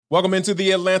Welcome into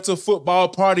the Atlanta football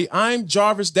party. I'm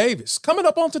Jarvis Davis. Coming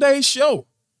up on today's show,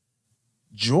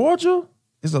 Georgia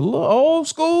is a little old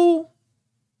school,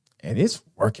 and it's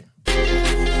working.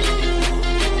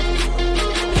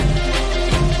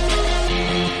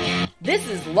 This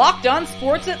is Locked On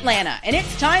Sports Atlanta, and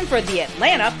it's time for the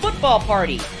Atlanta football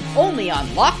party, only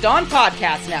on Locked On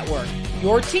Podcast Network,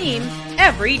 your team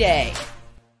every day.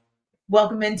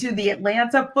 Welcome into the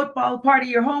Atlanta football party,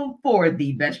 your home for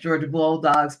the best Georgia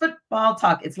Bulldogs football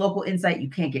talk. It's local insight you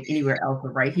can't get anywhere else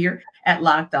but right here at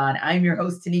Locked On. I'm your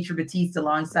host, Tenitra Batiste.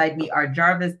 Alongside me are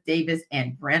Jarvis, Davis,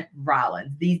 and Brent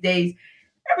Rollins. These days,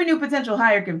 every new potential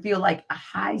hire can feel like a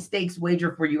high-stakes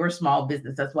wager for your small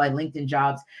business. That's why LinkedIn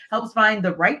Jobs helps find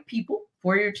the right people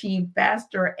for your team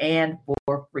faster and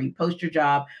for free. Post your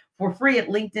job for free at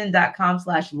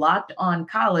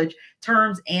linkedin.com/lockedoncollege.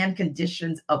 Terms and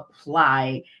conditions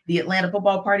apply. The Atlanta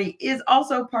football party is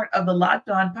also part of the Locked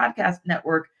On Podcast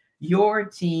Network, your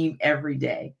team every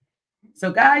day.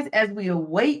 So, guys, as we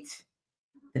await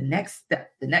the next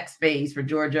step, the next phase for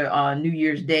Georgia on New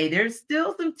Year's Day, there's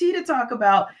still some tea to talk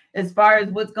about as far as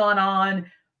what's going on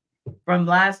from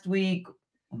last week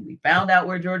when we found out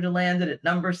where Georgia landed at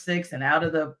number 6 and out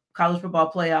of the college football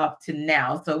playoff to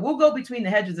now. So we'll go between the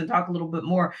hedges and talk a little bit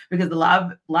more because a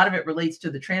lot of it relates to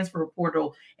the transfer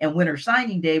portal and winter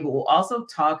signing day, but we'll also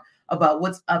talk about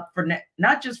what's up for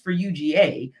not just for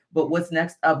UGA, but what's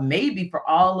next up maybe for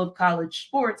all of college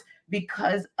sports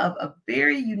because of a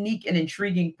very unique and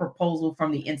intriguing proposal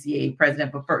from the NCAA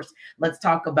president. But first, let's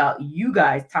talk about you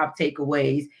guys' top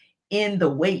takeaways in the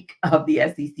wake of the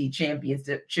SEC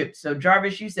championship. So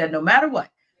Jarvis, you said no matter what,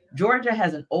 Georgia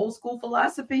has an old school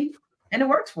philosophy and it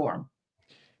works for them.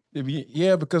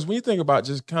 Yeah, because when you think about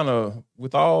just kind of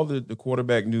with all the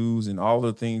quarterback news and all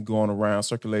the things going around,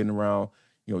 circulating around,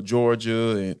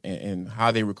 Georgia and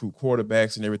how they recruit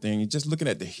quarterbacks and everything, and just looking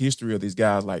at the history of these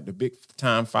guys, like the big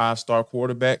time 5-star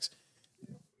quarterbacks,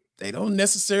 they don't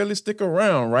necessarily stick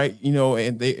around, right?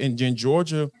 And then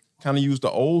Georgia kind of used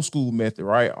the old school method,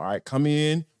 right? All right, come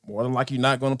in, more than likely you're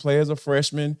not going to play as a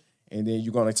freshman. And then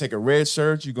you're going to take a red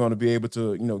shirt. You're going to be able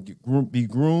to, be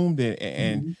groomed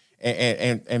and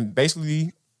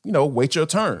basically, wait your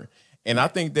turn. And I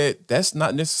think that that's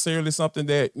not necessarily something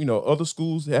that, other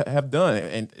schools have done.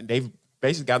 And they've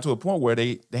basically got to a point where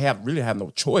they really have no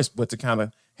choice but to kind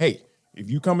of, hey, if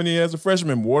you coming in as a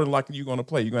freshman, more than likely you're going to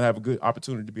play. You're going to have a good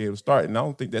opportunity to be able to start. And I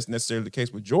don't think that's necessarily the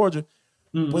case with Georgia.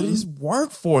 Mm-hmm. But it's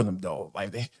worked for them, though.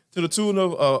 Like to the tune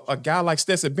of a guy like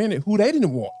Stetson Bennett, who they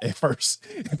didn't want at first.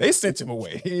 They sent him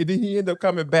away. And then he ended up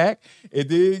coming back. And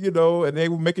then, and they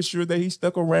were making sure that he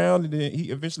stuck around. And then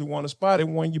he eventually won a spot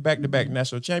and won you back-to-back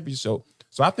national championship.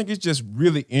 So I think it's just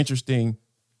really interesting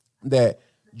that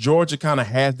Georgia kind of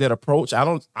has that approach.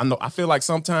 I feel like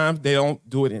sometimes they don't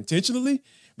do it intentionally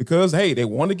because, hey, they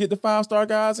want to get the 5-star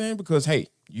guys in because, hey,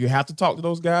 you have to talk to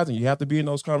those guys and you have to be in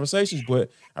those conversations.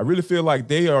 But I really feel like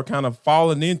they are kind of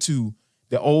falling into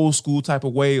the old school type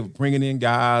of way of bringing in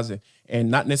guys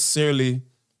and not necessarily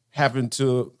having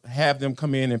to have them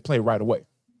come in and play right away.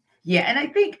 Yeah, and I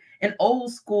think an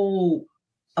old school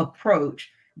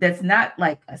approach that's not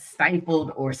like a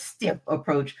stifled or stiff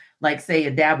approach, like say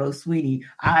a Dabo Sweeney,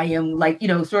 I am like,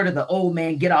 sort of the old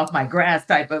man, get off my grass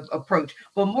type of approach,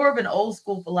 but more of an old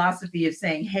school philosophy of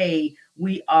saying, hey,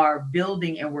 we are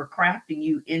building and we're crafting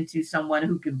you into someone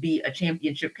who could be a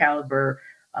championship caliber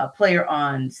player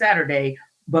on Saturday,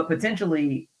 but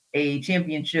potentially a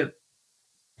championship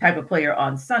type of player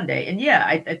on Sunday. And yeah,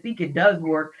 I think it does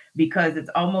work because it's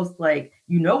almost like,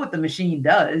 what the machine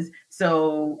does.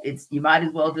 So you might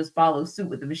as well just follow suit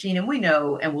with the machine. And we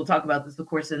know, and we'll talk about this, of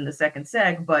course, in the second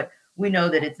seg, but we know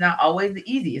that it's not always the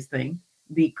easiest thing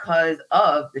because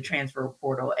of the transfer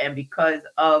portal and because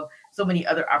of so many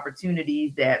other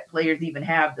opportunities that players even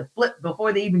have to flip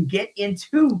before they even get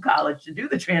into college to do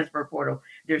the transfer portal.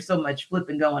 There's so much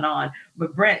flipping going on.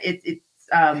 But Brent, I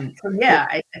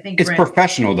think it's Brent,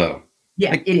 professional though.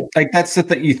 Yeah, it is. Like that's the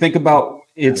thing you think about.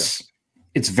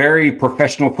 It's very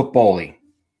professional football-y.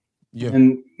 Yeah.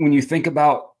 And when you think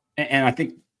about, and I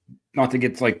think not to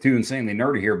get like too insanely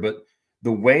nerdy here, but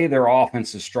the way their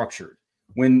offense is structured,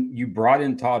 when you brought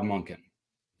in Todd Monken,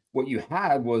 what you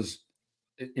had was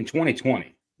in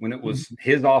 2020, when it was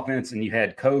his offense and you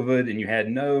had COVID and you had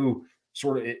no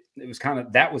sort of, it was kind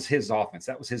of, that was his offense.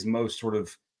 That was his most sort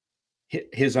of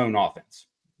his own offense.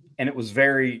 And it was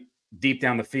very deep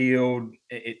down the field.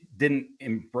 It didn't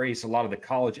embrace a lot of the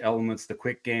college elements, the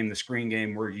quick game, the screen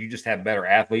game, where you just have better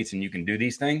athletes and you can do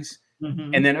these things.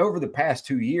 Mm-hmm. And then over the past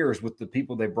 2 years with the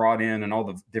people they brought in and all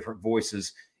the different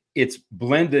voices, it's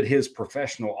blended his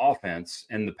professional offense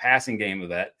and the passing game of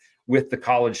that with the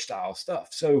college style stuff.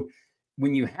 So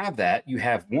when you have that, you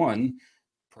have one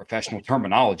professional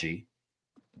terminology.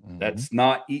 That's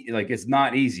not it's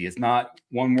not easy. It's not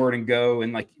one word and go.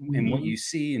 And and what you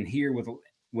see and hear with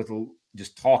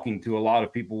just talking to a lot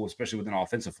of people, especially within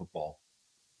offensive football,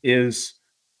 is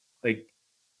like,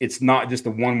 it's not just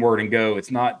a one word and go. It's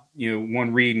not,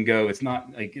 one read and go. It's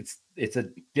not like it's a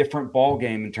different ball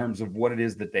game in terms of what it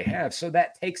is that they have. So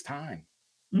that takes time.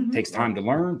 Takes time to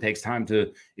learn, takes time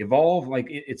to evolve. Like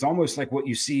it's almost like what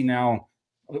you see now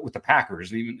with the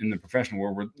Packers, even in the professional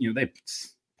world, where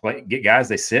they get guys,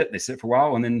 they sit for a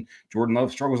while, and then Jordan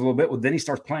Love struggles a little bit. Well, then he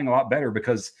starts playing a lot better,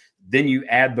 because then you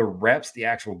add the reps, the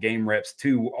actual game reps,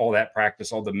 to all that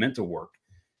practice, all the mental work.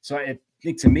 So I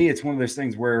think, to me, it's one of those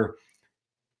things where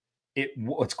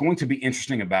what's going to be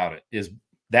interesting about it is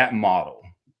that model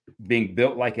being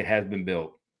built like it has been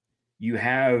built. You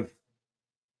have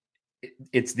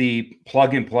it's the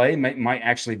plug and play might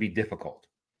actually be difficult.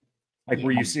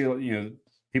 Where you see,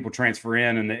 people transfer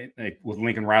in, and they with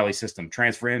Lincoln Riley system,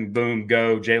 transfer in, boom,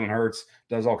 go. Jalen Hurts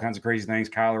does all kinds of crazy things.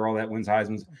 Kyler, all that, wins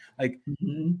Heisman's.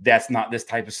 That's not this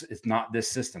type of. It's not this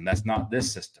system. That's not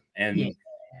this system. And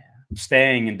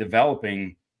staying and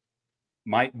developing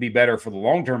might be better for the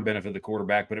long-term benefit of the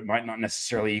quarterback, but it might not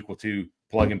necessarily equal to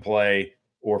plug and play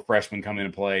or freshmen come in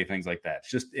and play, things like that.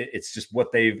 It's just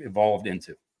what they've evolved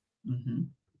into.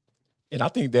 And I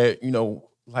think that,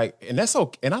 and that's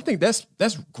okay. And I think that's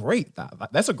great.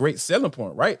 That's a great selling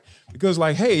point, right? Because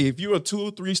hey, if you're a 2 or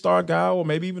 3 star guy, or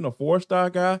maybe even a 4-star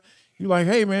guy, you're like,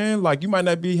 hey man, you might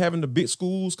not be having the big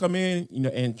schools come in,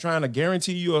 and trying to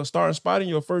guarantee you a starting spot in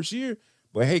your first year.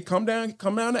 But hey, come down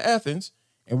to Athens,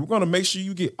 and we're going to make sure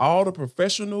you get all the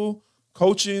professional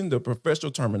coaching, the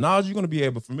professional terminology. You're going to be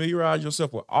able to familiarize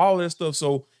yourself with all that stuff.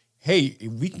 So, hey,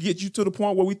 if we can get you to the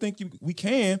point where we think we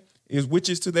can, which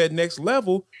is to that next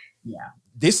level,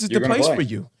 this is the place for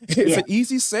you. It's an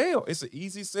easy sale. It's an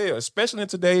easy sale, especially in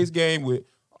today's game with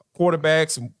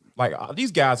quarterbacks. And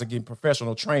these guys are getting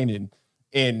professional training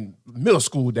in middle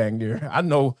school, dang near. I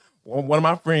know one of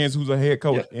my friends who's a head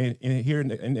coach here in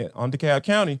DeKalb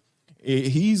County.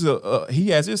 He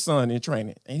has his son in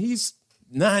training, and he's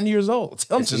 9 years old.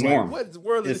 I'm just like, what is the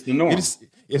world? It's the norm.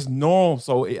 It's normal.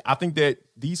 So I think that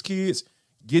these kids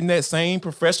getting that same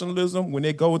professionalism when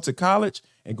they go into college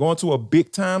and going to a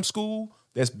big time school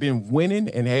that's been winning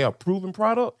and have a proven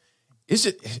product,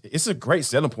 it's a great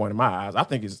selling point in my eyes. I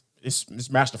think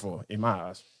it's masterful in my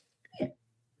eyes.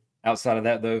 Outside of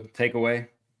that, though, takeaway,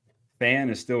 fan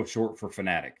is still short for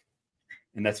fanatic.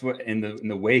 And that's what, in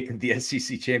the wake of the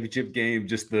SEC championship game,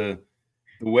 just the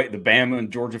way the Bama and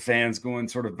Georgia fans going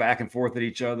sort of back and forth at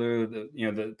each other,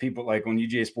 the people on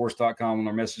UGAsports.com on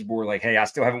our message board, hey, I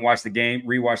still haven't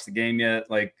rewatched the game yet.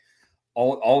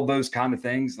 All those kind of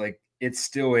things, it's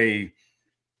still a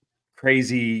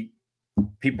crazy,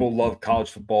 people love college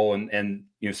football and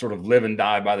sort of live and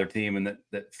die by their team. And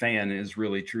that fan is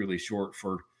really, truly short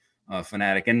for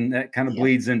fanatic. And that kind of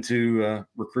bleeds into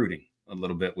recruiting a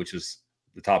little bit, which is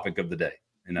the topic of the day.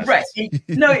 Right.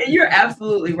 No, you're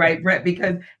absolutely right, Brent,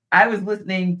 because I was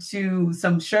listening to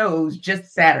some shows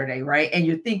just Saturday, right? And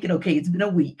you're thinking, okay, it's been a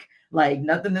week.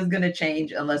 Nothing is going to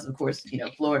change unless, of course,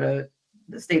 Florida,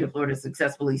 the state of Florida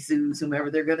successfully sues whomever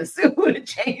they're going to sue to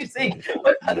change things.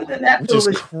 But other than that, which is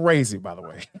crazy, by the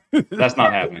way. That's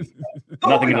not happening.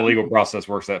 Nothing in the legal process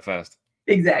works that fast.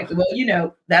 Exactly.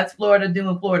 Well, that's Florida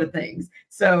doing Florida things.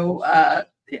 So,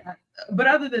 but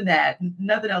other than that,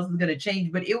 nothing else is going to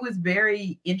change. But it was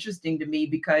very interesting to me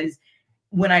because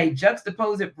when I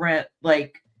juxtapose it, Brent,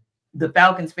 the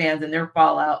Falcons fans and their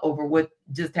fallout over what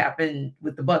just happened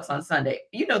with the Bucs on Sunday,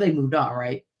 they moved on,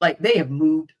 right? They have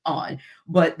moved on.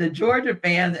 But the Georgia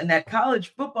fans and that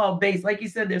college football base, like you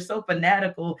said, they're so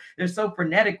fanatical. They're so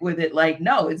frenetic with it.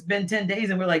 No, it's been 10 days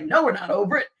and we're no, we're not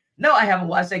over it. No, I haven't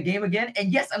watched that game again.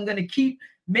 And yes, I'm going to keep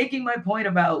making my point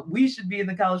about we should be in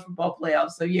the college football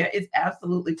playoffs. So yeah, it's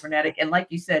absolutely frenetic. And like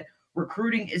you said,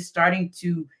 recruiting is starting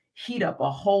to heat up a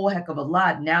whole heck of a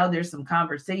lot. Now there's some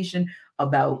conversation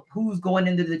about who's going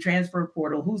into the transfer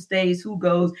portal, who stays, who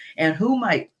goes, and who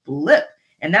might flip.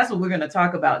 And that's what we're going to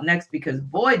talk about next, because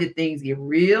boy, did things get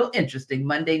real interesting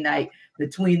Monday night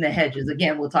between the hedges.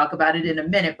 Again, we'll talk about it in a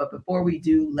minute. But before we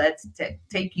do, let's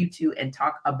take you to and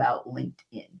talk about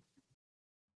LinkedIn.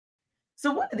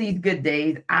 So one of these good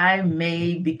days, I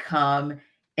may become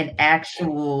an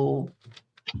actual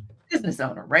business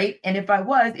owner, right? And if I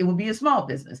was, it would be a small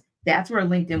business. That's where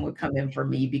LinkedIn would come in for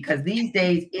me, because these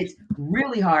days it's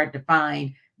really hard to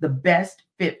find the best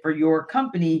fit for your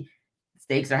company.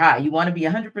 Stakes are high. You want to be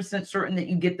 100% certain that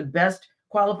you get the best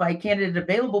qualified candidate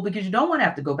available, because you don't want to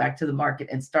have to go back to the market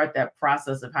and start that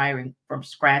process of hiring from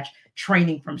scratch,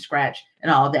 training from scratch, and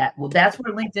all of that. Well, that's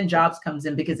where LinkedIn Jobs comes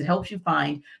in, because it helps you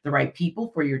find the right people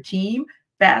for your team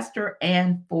faster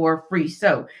and for free.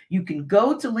 So you can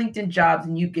go to LinkedIn Jobs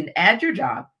and you can add your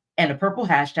job and a purple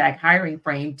hashtag hiring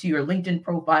frame to your LinkedIn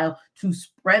profile to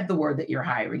spread the word that you're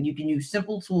hiring. You can use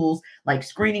simple tools like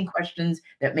screening questions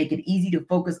that make it easy to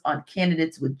focus on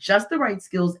candidates with just the right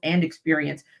skills and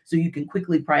experience, so you can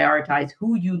quickly prioritize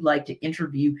who you'd like to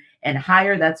interview and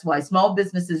hire. That's why small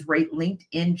businesses rate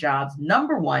LinkedIn Jobs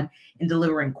 #1 in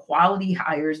delivering quality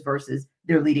hires versus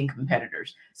their leading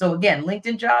competitors. So again,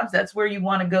 LinkedIn Jobs, that's where you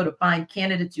want to go to find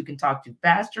candidates you can talk to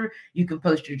faster. You can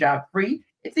post your job free.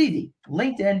 It's easy.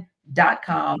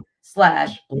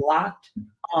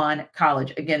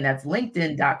 LinkedIn.com/LockedOnCollege. Again, that's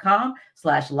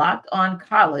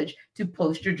LinkedIn.com/LockedOnCollege to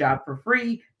post your job for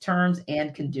free. Terms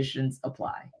and conditions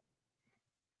apply.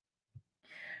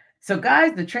 So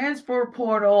guys, the transfer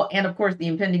portal and of course the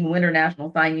impending Winter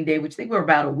National Signing Day, which I think we're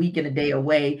about a week and a day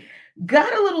away,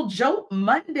 got a little jolt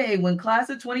Monday when class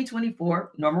of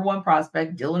 2024 #1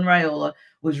 prospect Dylan Raiola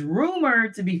was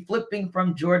rumored to be flipping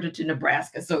from Georgia to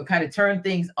Nebraska. So it kind of turned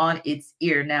things on its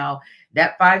ear. Now,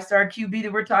 that 5-star QB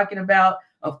that we're talking about,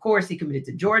 of course, he committed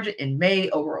to Georgia in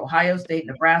May over Ohio State,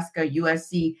 Nebraska,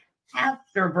 USC,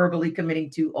 after verbally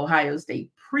committing to Ohio State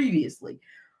previously.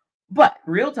 But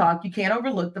real talk, you can't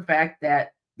overlook the fact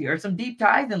that there are some deep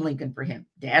ties in Lincoln for him.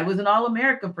 Dad was an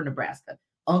All-American for Nebraska.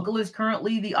 Uncle is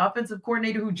currently the offensive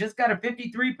coordinator who just got a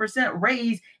 53%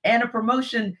 raise and a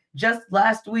promotion just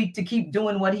last week to keep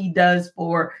doing what he does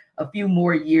for a few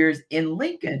more years in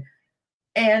Lincoln.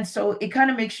 And so it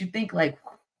kind of makes you think like,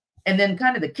 and then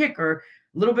kind of the kicker,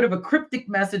 a little bit of a cryptic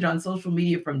message on social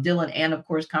media from Dylan, and of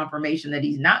course, confirmation that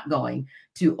he's not going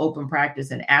to open practice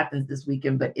in Athens this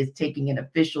weekend, but is taking an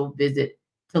official visit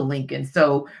to Lincoln.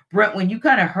 So Brent, when you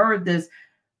kind of heard this,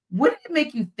 what did it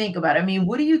make you think about it? I mean,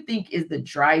 what do you think is the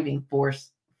driving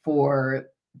force for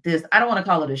this? I don't want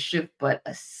to call it a shift, but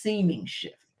a seeming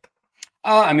shift.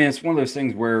 I mean, it's one of those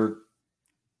things where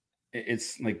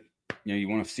it's like, you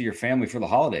want to see your family for the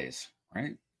holidays,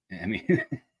 right? I mean,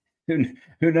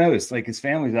 who knows? Like, his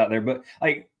family's out there, but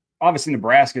like, obviously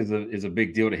Nebraska is a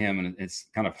big deal to him, and it's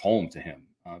kind of home to him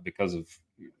because of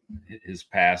his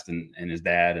past and his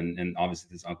dad and obviously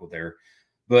his uncle there.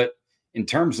 But in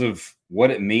terms of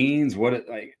what it means,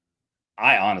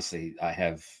 I honestly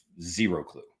have zero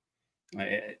clue.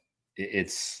 I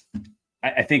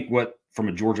think what, from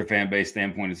a Georgia fan base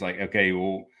standpoint, is like, okay,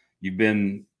 well, you've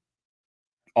been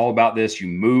all about this. You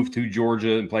moved to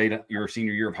Georgia and played your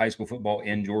senior year of high school football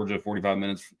in Georgia, 45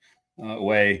 minutes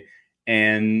away.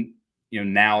 And,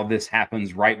 now this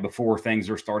happens right before things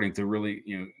are starting to really,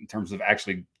 in terms of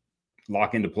actually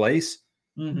lock into place.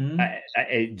 Mm-hmm.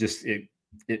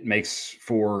 It makes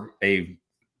for a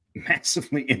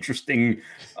massively interesting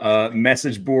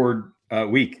message board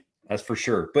week. That's for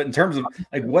sure. But in terms of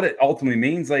like what it ultimately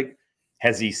means, like,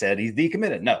 has he said he's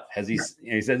decommitted? No. Has he?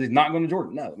 He says he's not going to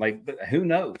Georgia? No. Like, but who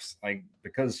knows? Like,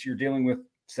 because you're dealing with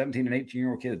 17 and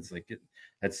 18-year-old kids. Like,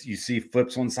 you see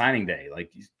flips on signing day.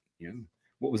 Like,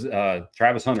 what was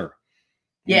Travis Hunter?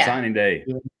 On signing day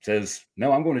says,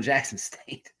 no, I'm going to Jackson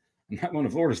State. I'm not going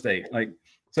to Florida State. Like,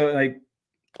 so like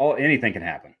anything can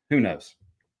happen. Who knows?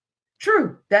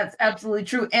 True. That's absolutely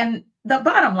true. And the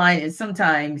bottom line is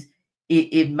sometimes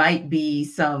it might be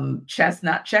some chess,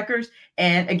 not checkers.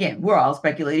 And again, we're all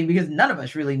speculating because none of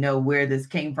us really know where this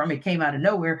came from. It came out of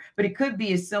nowhere, but it could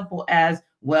be as simple as,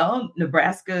 well,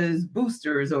 Nebraska's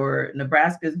boosters or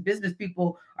Nebraska's business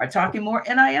people are talking more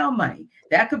NIL money.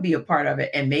 That could be a part of it.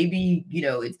 And maybe,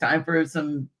 it's time for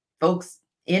some folks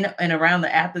in and around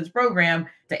the Athens program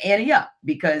to ante up,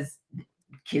 because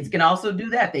kids can also do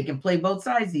that. They can play both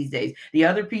sides these days. The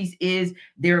other piece is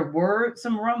there were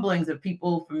some rumblings of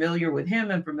people familiar with him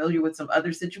and familiar with some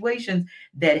other situations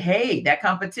that, hey, that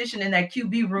competition in that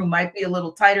QB room might be a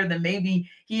little tighter than maybe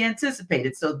he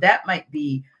anticipated. So that might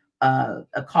be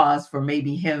a cause for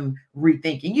maybe him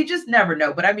rethinking. You just never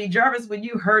know. But I mean, Jarvis, when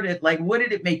you heard it, like, what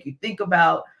did it make you think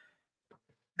about?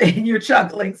 And you're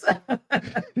chuckling.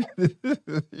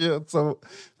 Yeah. So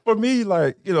for me,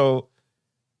 like,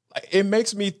 it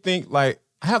makes me think, like,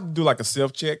 I have to do like a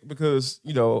self-check, because,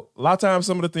 a lot of times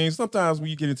sometimes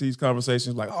when you get into these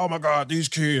conversations, like, oh my God, these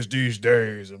kids these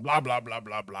days and blah, blah, blah,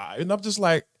 blah, blah. And I'm just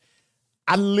like,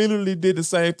 I literally did the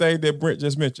same thing that Brent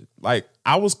just mentioned. Like,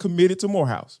 I was committed to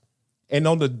Morehouse. And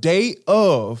on the day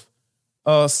of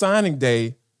signing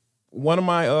day, one of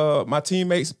my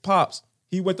teammates, Pops,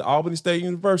 he went to Albany State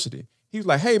University. He was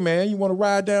like, hey, man, you want to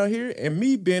ride down here? And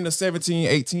me being a 17,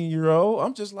 18-year-old,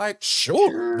 I'm just like,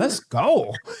 sure, let's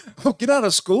go. Get out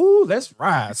of school, let's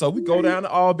ride. So we go down to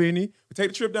Albany. We take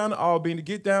the trip down to Albany,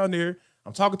 get down there.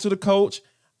 I'm talking to the coach.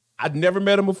 I'd never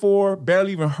met him before,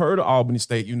 barely even heard of Albany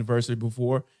State University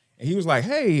before. And he was like,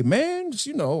 hey, man, just,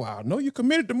 I know you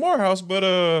committed to Morehouse, but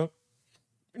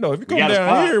if you come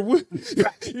down here,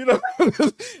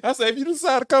 I said, if you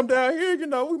decide to come down here,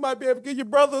 we might be able to give your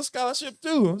brother a scholarship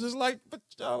too. I'm just like, but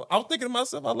I was thinking to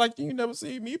myself, I like, you never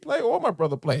see me play or my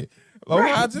brother play.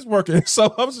 How's this working?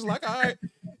 So I was just like, all right.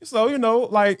 So,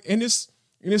 and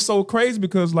it's so crazy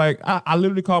because I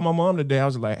literally called my mom today. I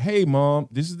was like, hey, Mom,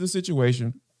 this is the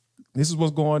situation. This is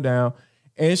what's going down.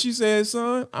 And she said,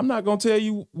 son, I'm not going to tell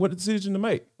you what decision to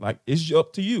make. It's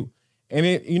up to you. And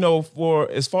it, for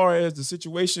as far as the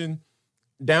situation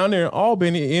down there in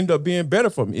Albany, it ended up being better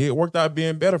for me. It worked out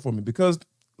being better for me because,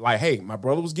 hey, my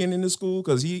brother was getting into school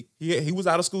because he was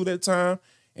out of school at the time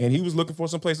and he was looking for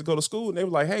some place to go to school. And they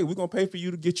were like, hey, we're going to pay for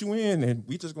you to get you in and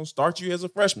we just going to start you as a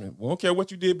freshman. We don't care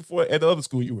what you did before at the other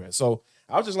school you were at. So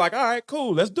I was just like, all right,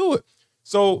 cool, let's do it.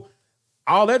 So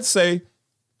all that to say,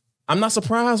 I'm not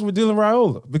surprised with Dylan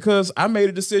Raiola because I made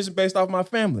a decision based off my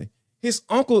family. His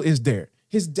uncle is there.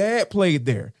 His dad played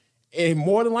there. And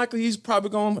more than likely, he's probably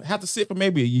going to have to sit for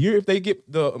maybe a year if they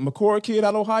get the McCord kid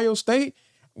out of Ohio State.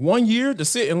 1 year to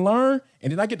sit and learn.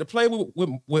 And then I get to play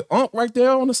with Unc right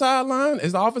there on the sideline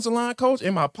as the offensive line coach.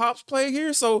 And my pops play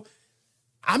here. So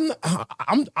I'm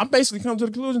basically come to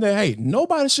the conclusion that, hey,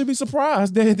 nobody should be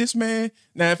surprised that this man,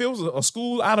 now if it was a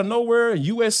school out of nowhere,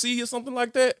 USC or something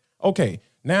like that, okay.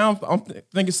 Now I'm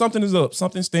thinking something is up,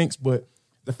 something stinks. But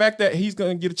the fact that he's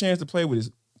going to get a chance to play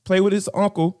with his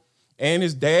uncle and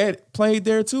his dad played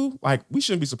there too, we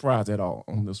shouldn't be surprised at all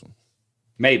on this one.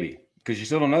 Maybe because you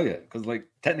still don't know yet. Because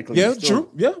technically, yeah, you're still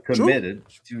true, yeah, committed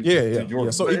true. to Georgia.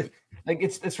 Yeah. So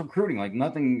it's recruiting.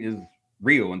 Nothing is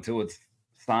real until it's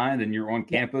signed and you're on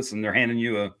campus and they're handing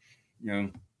you a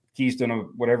keys to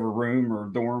whatever room or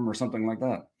dorm or something like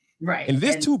that. Right. And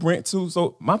this too, Brent too.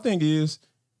 So my thing is,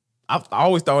 I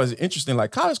always thought it was interesting.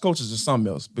 College coaches are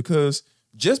something else because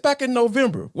just back in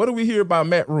November, what do we hear about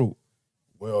Matt Rule?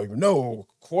 Well,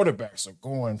 quarterbacks are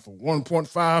going for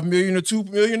 $1.5 million to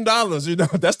 $2 million.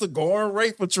 That's the going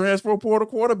rate for transfer portal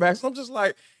quarterbacks. I'm just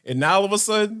like, and now all of a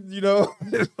sudden,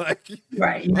 it's like,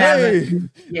 right?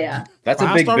 Yeah, that's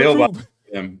a big bill by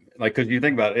him. Because you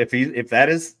think about it, if that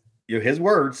is his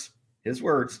words, yeah,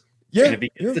 and if he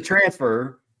gets the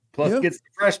transfer plus gets the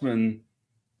freshman.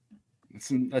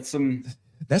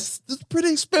 That's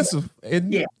pretty expensive,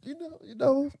 and yeah,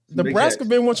 Nebraska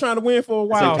been trying to win for a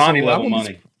while. Tiny level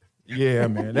money. Yeah,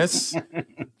 man, that's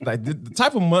the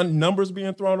type of numbers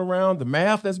being thrown around, the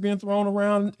math that's being thrown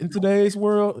around in today's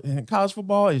world in college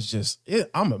football is just.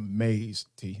 I'm amazed,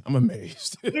 T. I'm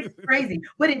amazed. It's crazy,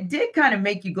 but it did kind of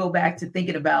make you go back to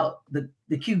thinking about the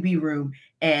QB room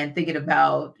and thinking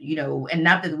about and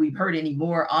not that we've heard any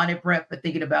more on it, Brent, but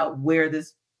thinking about where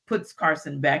this puts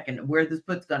Carson Beck and where this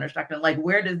puts Gunnar Stockton,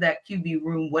 where does that QB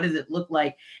room, what does it look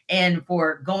like? And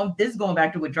going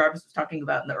back to what Jarvis was talking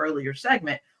about in the earlier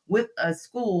segment, with a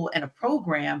school and a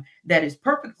program that is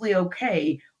perfectly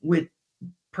okay with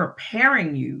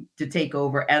preparing you to take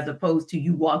over as opposed to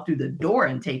you walk through the door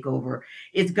and take over,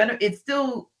 it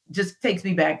still just takes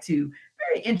me back to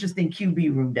very interesting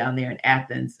QB room down there in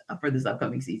Athens for this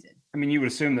upcoming season. I mean, you would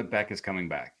assume that Beck is coming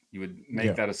back. You would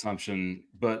make that assumption,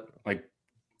 but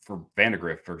for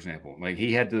Vandegrift, for example,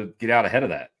 he had to get out ahead of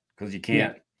that because you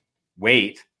can't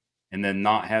wait and then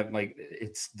not have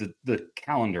it's the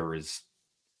calendar is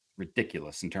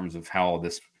ridiculous in terms of how all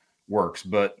this works.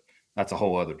 But that's a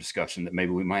whole other discussion that maybe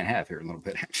we might have here a little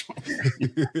bit, actually.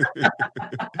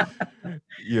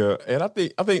 Yeah, and I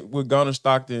think with Gunnar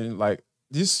Stockton,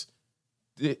 this,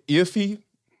 if Dylan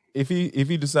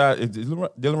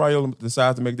Raiola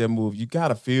decides to make that move, you got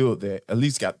to feel that, at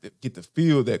least get the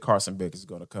feel that Carson Beck is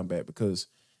going to come back because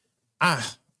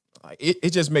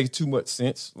it just makes too much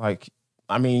sense.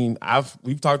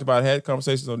 We've talked about, had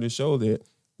conversations on this show that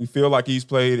we feel like he's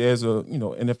played as a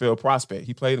NFL prospect.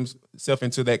 He played himself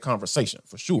into that conversation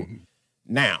for sure. Mm-hmm.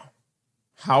 Now,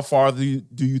 how far do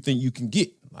you think you can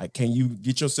get? Can you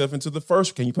get yourself into the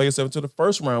first? Can you play yourself into the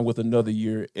first round with another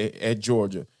year at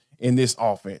Georgia in this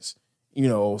offense?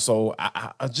 So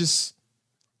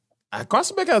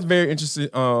Carson Beck has a very interesting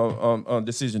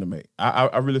decision to make.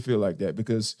 I really feel like that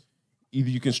because either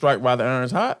you can strike while the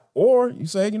iron's hot, or you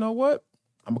say, you know what,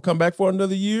 I'm gonna come back for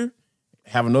another year,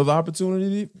 have another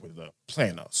opportunity with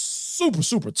playing a super,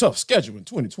 super tough schedule in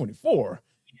 2024.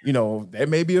 That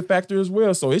may be a factor as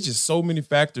well. So it's just so many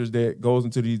factors that goes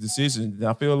into these decisions. And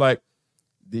I feel like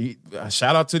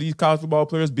shout out to these college football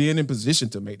players being in position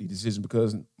to make the decision,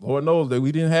 because Lord knows that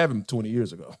we didn't have him 20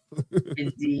 years ago.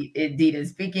 Indeed. And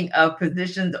speaking of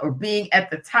positions or being at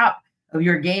the top of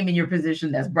your game in your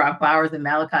position, that's Brock Bowers and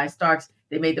Malachi Starks.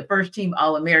 They made the first team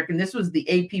All-American. This was the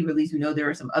AP release. We know there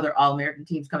are some other All-American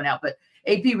teams coming out, but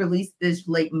AP released this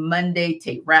late Monday.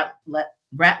 Tate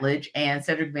Ratledge and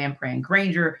Cedric Van Pran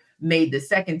Granger made the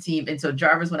second team. And so,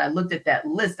 Jarvis, when I looked at that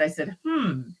list, I said,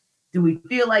 do we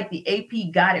feel like the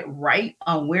AP got it right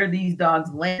on where these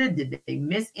dogs landed? Did they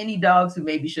miss any dogs who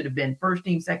maybe should have been first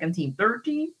team, second team, third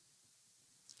team?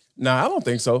 No, I don't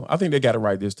think so. I think they got it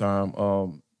right this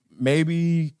time.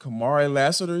 Maybe Kamari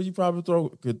Lassiter, you probably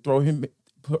could throw him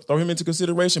into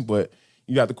consideration, but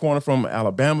you got the corner from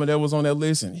Alabama that was on that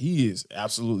list, and he is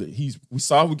absolutely we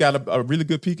got a really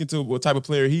good peek into what type of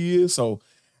player he is. So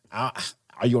are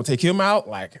you gonna take him out?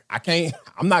 Like,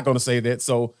 I'm not gonna say that.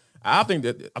 So I think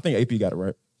AP got it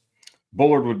right.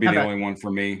 Bullard would be the only one for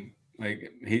me.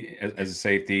 Like, he as a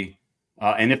safety.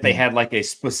 And if they had like a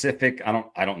specific,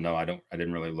 I don't know. I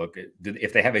didn't really look at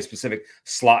if they have a specific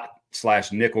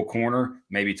slot/nickel corner,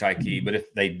 maybe Tyke. But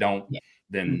if they don't,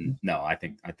 then no, I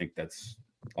think that's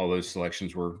all those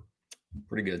selections were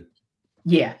pretty good.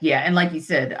 Yeah. And like you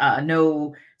said,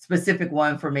 no specific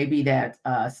one for maybe that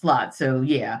slot. So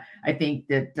yeah, I think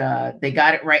that they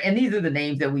got it right. And these are the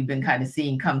names that we've been kind of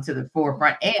seeing come to the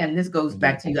forefront. And this goes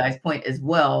back to you guys' point as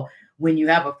well. When you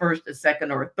have a first, a second,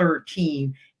 or a third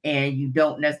team, and you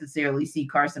don't necessarily see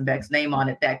Carson Beck's name on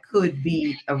it, that could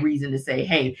be a reason to say,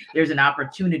 hey, there's an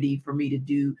opportunity for me to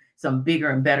do some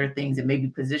bigger and better things and maybe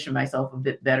position myself a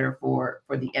bit better for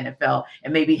the NFL,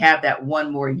 and maybe have that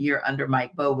one more year under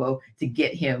Mike Bobo to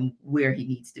get him where he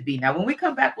needs to be. Now, when we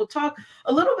come back, we'll talk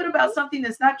a little bit about something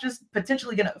that's not just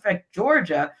potentially going to affect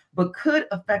Georgia, but could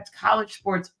affect college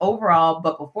sports overall.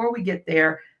 But before we get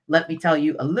there, let me tell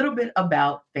you a little bit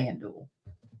about FanDuel.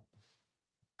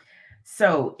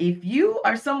 So if you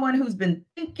are someone who's been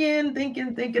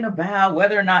thinking about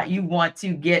whether or not you want to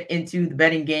get into the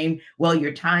betting game, well,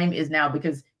 your time is now,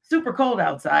 because it's super cold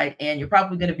outside and you're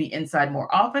probably going to be inside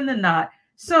more often than not.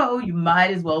 So you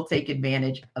might as well take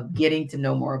advantage of getting to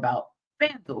know more about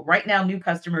FanDuel. Right now, new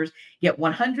customers get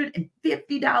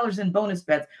 $150 in bonus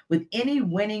bets with any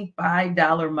winning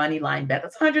 $5 money line bet.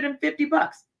 That's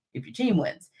 $150 if your team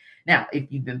wins. Now,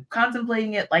 if you've been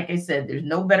contemplating it, like I said, there's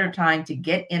no better time to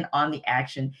get in on the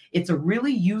action. It's a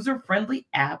really user-friendly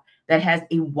app that has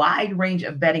a wide range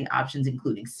of betting options,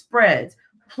 including spreads,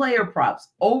 player props,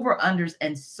 over-unders,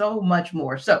 and so much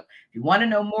more. So if you want to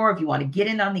know more, if you want to get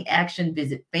in on the action,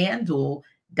 visit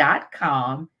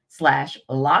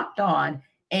FanDuel.com/lockedon.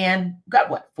 And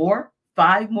got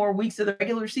 5 more weeks of the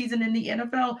regular season in the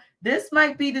NFL. This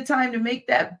might be the time to make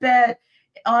that bet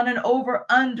on an over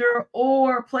under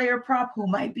or player prop who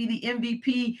might be the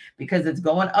MVP, because it's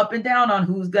going up and down on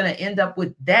who's going to end up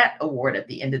with that award at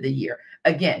the end of the year.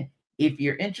 Again, if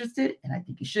you're interested, and I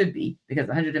think you should be, because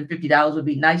 $150 would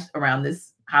be nice around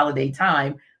this holiday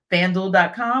time,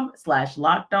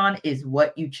 FanDuel.com/lockedon is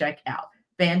what you check out.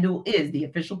 FanDuel is the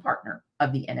official partner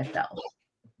of the NFL.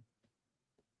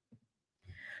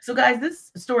 So guys,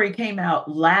 this story came out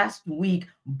last week,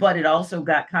 but it also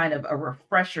got kind of a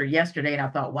refresher yesterday. And I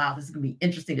thought, wow, this is going to be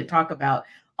interesting to talk about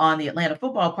on the Atlanta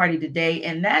Football Party today.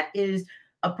 And that is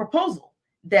a proposal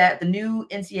that the new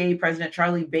NCAA president,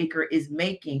 Charlie Baker, is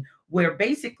making, where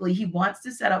basically he wants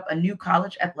to set up a new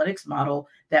college athletics model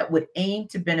that would aim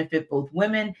to benefit both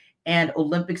women and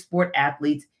Olympic sport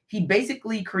athletes. He'd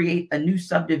basically create a new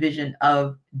subdivision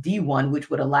of D1, which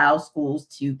would allow schools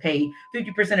to pay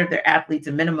 50% of their athletes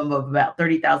a minimum of about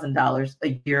 $30,000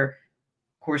 a year.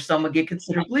 Of course, some would get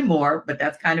considerably more, but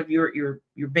that's kind of your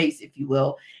base, if you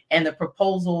will. And the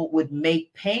proposal would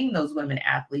make paying those women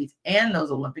athletes and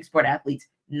those Olympic sport athletes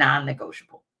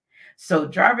non-negotiable. So,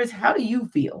 Jarvis, how do you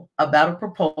feel about a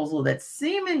proposal that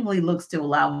seemingly looks to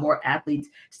allow more athletes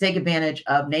to take advantage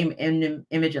of name,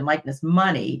 image, and likeness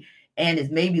money, and is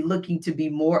maybe looking to be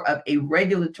more of a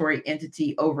regulatory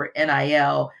entity over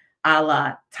NIL, a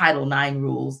la Title IX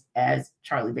rules, as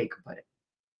Charlie Baker put it?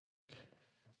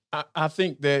 I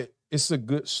think that it's a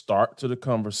good start to the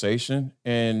conversation.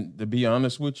 And to be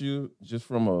honest with you, just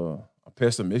from a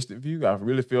pessimistic view, I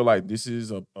really feel like this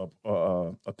is a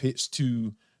pitch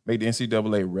to make the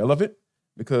NCAA relevant,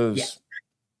 because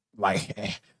like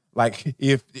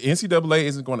if the NCAA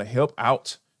isn't going to help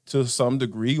out to some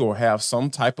degree or have some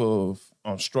type of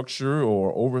structure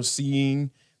or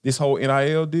overseeing this whole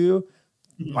NIL deal,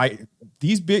 like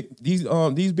these big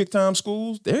time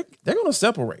schools, they're going to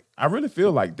separate. I really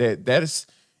feel like that is,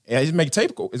 And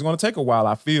it's going to take a while,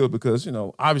 I feel, because,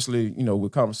 obviously,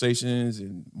 with conversations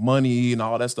and money and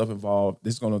all that stuff involved,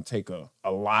 this is going to take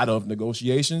a lot of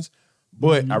negotiations.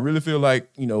 But I really feel like,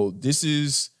 this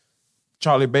is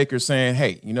Charlie Baker saying,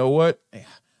 hey, you know what?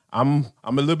 I'm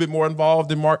a little bit more involved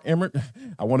than Mark Emmert.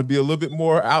 I want to be a little bit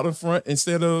more out in front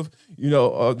instead of,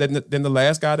 than the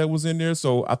last guy that was in there.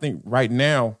 So I think right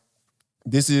now,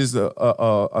 this is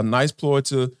a nice ploy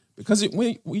because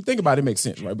when you think about it, it makes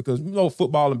sense, right? Because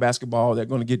football and basketball, they're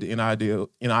going to get the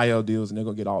NIL deals and they're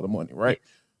going to get all the money, right?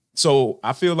 So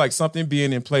I feel like something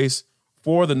being in place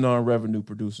for the non-revenue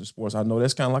producing sports. I know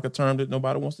that's kind of like a term that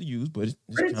nobody wants to use, but it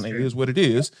kind of is what it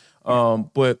is.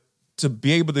 But to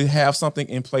be able to have something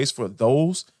in place for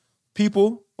those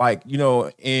people,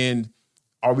 and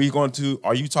are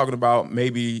you talking about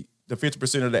maybe the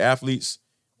 50% of the athletes,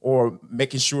 or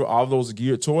making sure all of those are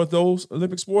geared toward those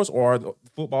Olympic sports, or are the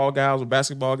football guys or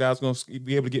basketball guys going to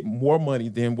be able to get more money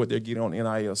than what they're getting on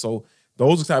NIL? So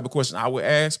those are the type of questions I would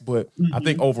ask. But I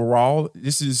think overall,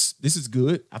 this is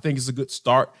good. I think it's a good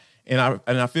start. And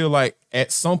I feel like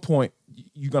at some point,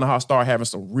 you're going to start having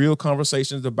some real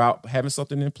conversations about having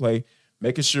something in play,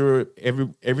 making sure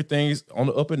everything's on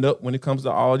the up and up when it comes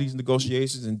to all these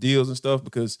negotiations and deals and stuff.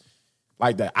 Because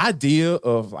like the idea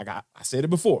of, like I said it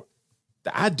before,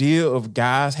 the idea of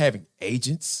guys having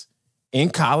agents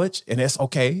in college, and that's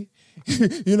okay, this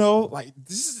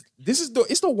is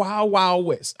it's the wild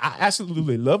west. I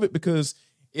absolutely love it because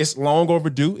it's long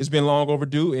overdue. It's been long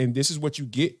overdue, and this is what you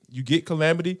get. You get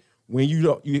calamity when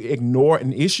you ignore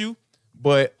an issue.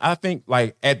 But I think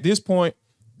at this point,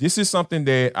 this is something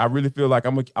that I really feel like I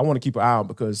want to keep an eye on,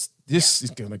 because this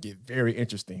is gonna get very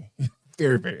interesting,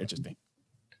 very, very interesting.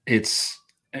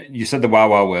 You said the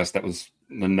wild west. That was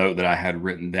the note that I had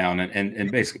written down,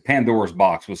 and basically Pandora's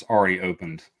box was already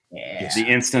opened the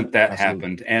instant that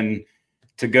happened. And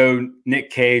to go Nick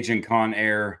Cage and Con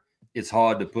Air, it's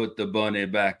hard to put the bunny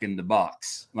back in the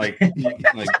box.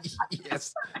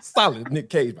 Yes, solid Nick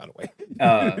Cage, by the way.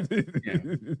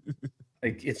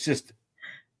 It's just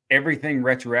everything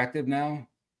retroactive now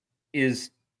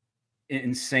is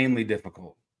insanely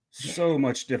difficult. So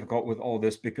much difficult with all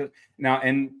this, because now,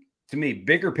 and to me,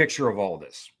 bigger picture of all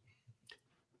this,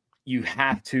 you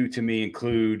have to me,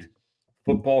 include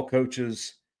football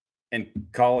coaches and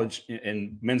college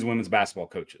and men's and women's basketball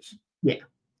coaches. Yeah.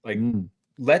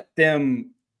 Let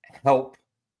them help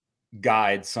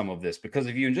guide some of this, because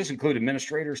if you just include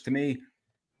administrators, to me,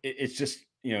 it's just,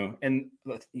 and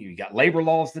you got labor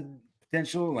laws, the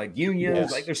potential, like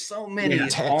unions, there's so many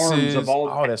arms of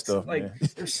all that stuff.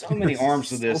 There's so many arms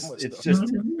to this. It's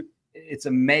just, it's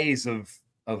a maze of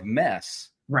mess.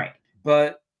 Right.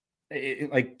 But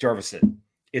like Jarvis said,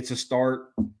 it's a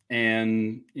start.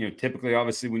 And, typically,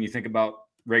 obviously, when you think about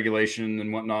regulation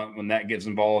and whatnot, when that gets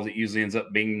involved, it usually ends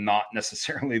up being not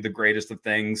necessarily the greatest of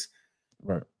things.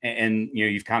 Right. And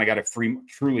you've kind of got a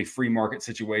truly free market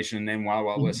situation and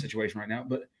Wild West situation right now.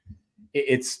 But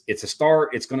it's a start.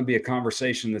 It's going to be a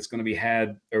conversation that's going to be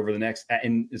had over the next,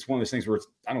 and it's one of those things where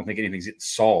I don't think anything's getting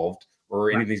solved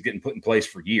or anything's getting put in place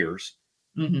for years.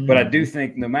 But I do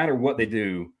think no matter what they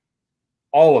do,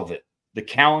 all of it, the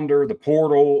calendar, the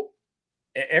portal,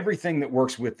 everything that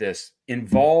works with this,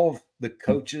 involve the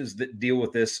coaches that deal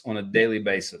with this on a daily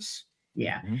basis.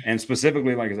 Yeah. And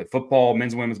specifically, like I said, football,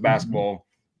 men's and women's basketball,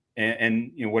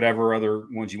 and whatever other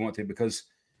ones you want to, because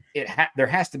there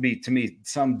has to be, to me,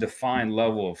 some defined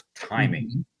level of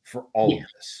timing for all of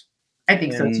this. I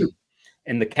think so too.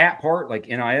 And the cap part, like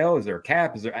NIL, is there a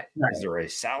cap? Is there a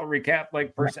salary cap,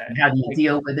 like per se? How do you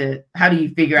deal with it? How do you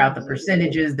figure out the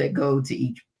percentages that go to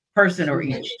each person or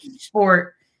each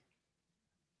sport?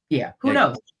 Yeah, who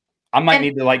knows? I might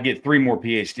need to get 3 more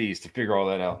PhDs to figure all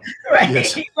that out.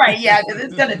 Right, yeah, because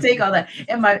it's gonna take all that.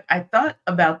 And I thought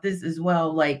about this as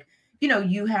well.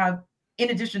 You have, in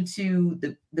addition to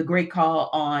the great call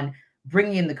on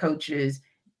bringing in the coaches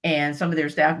and some of their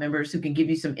staff members who can give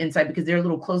you some insight, because they're a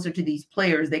little closer to these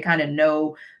players. They kind of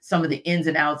know some of the ins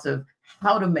and outs of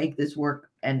how to make this work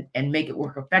and make it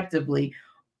work effectively,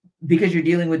 because you're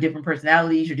dealing with different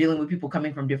personalities. You're dealing with people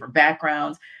coming from different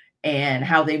backgrounds, and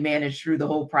how they manage through the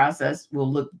whole process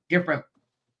will look different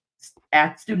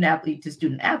student athlete to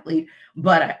student athlete.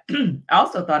 But I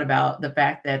also thought about the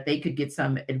fact that they could get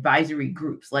some advisory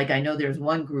groups. Like, I know there's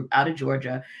one group out of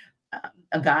Georgia,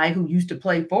 a guy who used to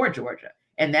play for Georgia,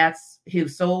 and that's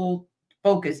his sole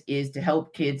focus, is to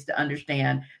help kids to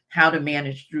understand how to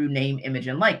manage through name, image,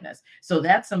 and likeness. So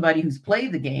that's somebody who's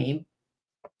played the game,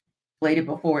 played it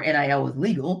before NIL was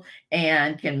legal,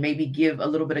 and can maybe give a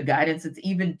little bit of guidance. It's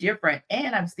even different.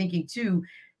 And I was thinking too,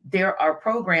 there are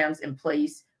programs in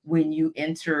place when you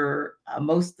enter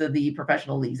most of the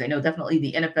professional leagues. I know definitely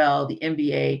the NFL, the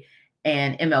NBA,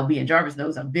 and MLB, and Jarvis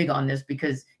knows I'm big on this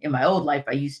because in my old life,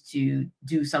 I used to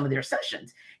do some of their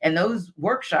sessions. And those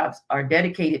workshops are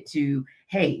dedicated to,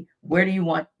 hey, where do you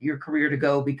want your career to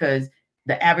go? Because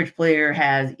the average player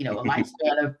has, a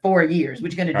lifespan of 4 years,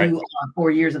 which you're going to do on 4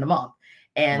 years in a month.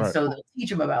 And so they'll teach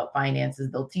them about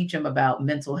finances. They'll teach them about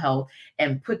mental health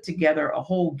and put together a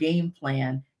whole game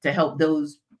plan to help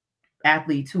those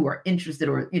athletes who are interested,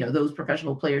 or, those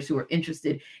professional players who are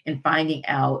interested in finding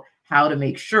out how to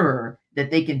make sure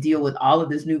that they can deal with all of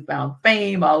this newfound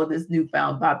fame, all of this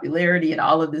newfound popularity, and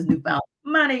all of this newfound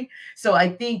money. So I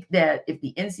think that if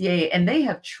the NCAA, and they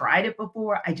have tried it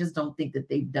before, I just don't think that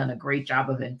they've done a great job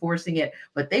of enforcing it,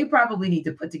 but they probably need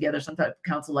to put together some type of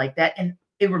council like that. And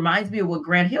it reminds me of what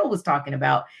Grant Hill was talking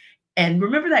about. And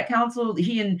remember that council,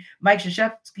 he and Mike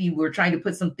Krzyzewski were trying to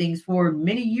put some things forward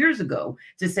many years ago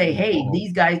to say, hey,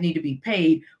 these guys need to be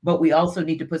paid, but we also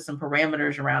need to put some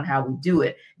parameters around how we do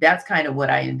it. That's kind of what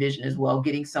I envision as well,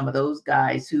 getting some of those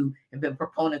guys who have been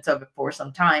proponents of it for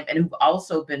some time and who've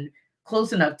also been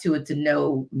close enough to it to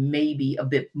know maybe a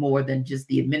bit more than just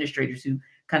the administrators who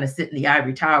kind of sit in the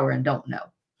ivory tower and don't know.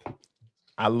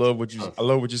 I love what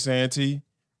you're saying, T,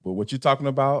 but what you're talking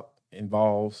about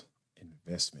involves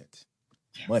investment,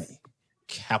 money,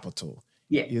 capital.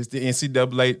 Yeah. Is the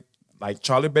NCAA, like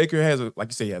Charlie Baker has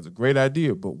a great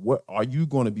idea, but what are you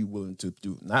going to be willing to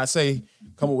do? Not say,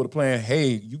 come up with a plan, hey,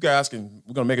 you guys we're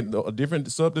going to make a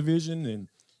different subdivision and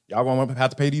y'all going to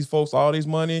have to pay these folks all this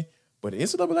money, but the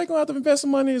NCAA going to have to invest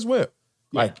some money as well.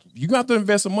 Yeah. Like, you got to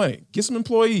invest some money, get some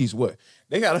employees. What?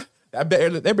 They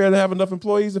barely have enough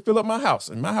employees to fill up my house,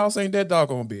 and my house ain't that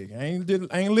doggone big. I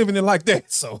ain't living it like that.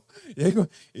 So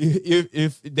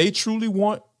if they truly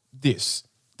want this,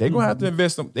 they're gonna have to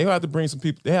invest them. They have to bring some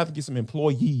people. They have to get some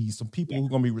employees, some people who are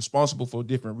gonna be responsible for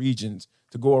different regions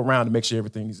to go around to make sure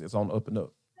everything is on the up and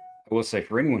up. I will say,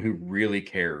 for anyone who really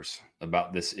cares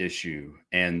about this issue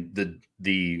and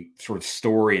the sort of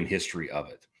story and history of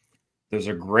it, there's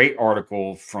a great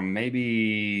article from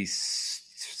maybe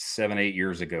 7-8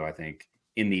 years ago, I think,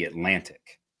 in the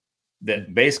Atlantic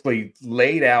that basically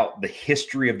laid out the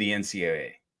history of the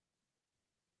NCAA.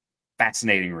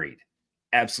 Fascinating read,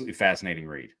 absolutely fascinating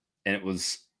read. And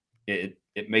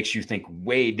it makes you think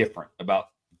way different about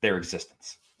their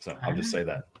existence. So I'll just say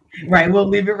that. Right. We'll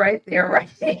leave it right there. Right.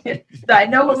 So I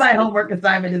know what my homework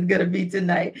assignment is going to be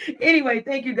tonight. Anyway,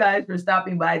 thank you guys for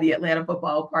stopping by the Atlanta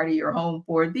Football Party, your home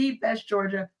for the best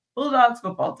Georgia Bulldogs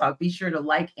football talk. Be sure to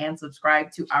like and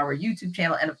subscribe to our YouTube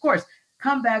channel. And of course,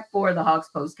 come back for the Hawks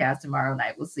Postcast tomorrow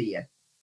night. We'll see you.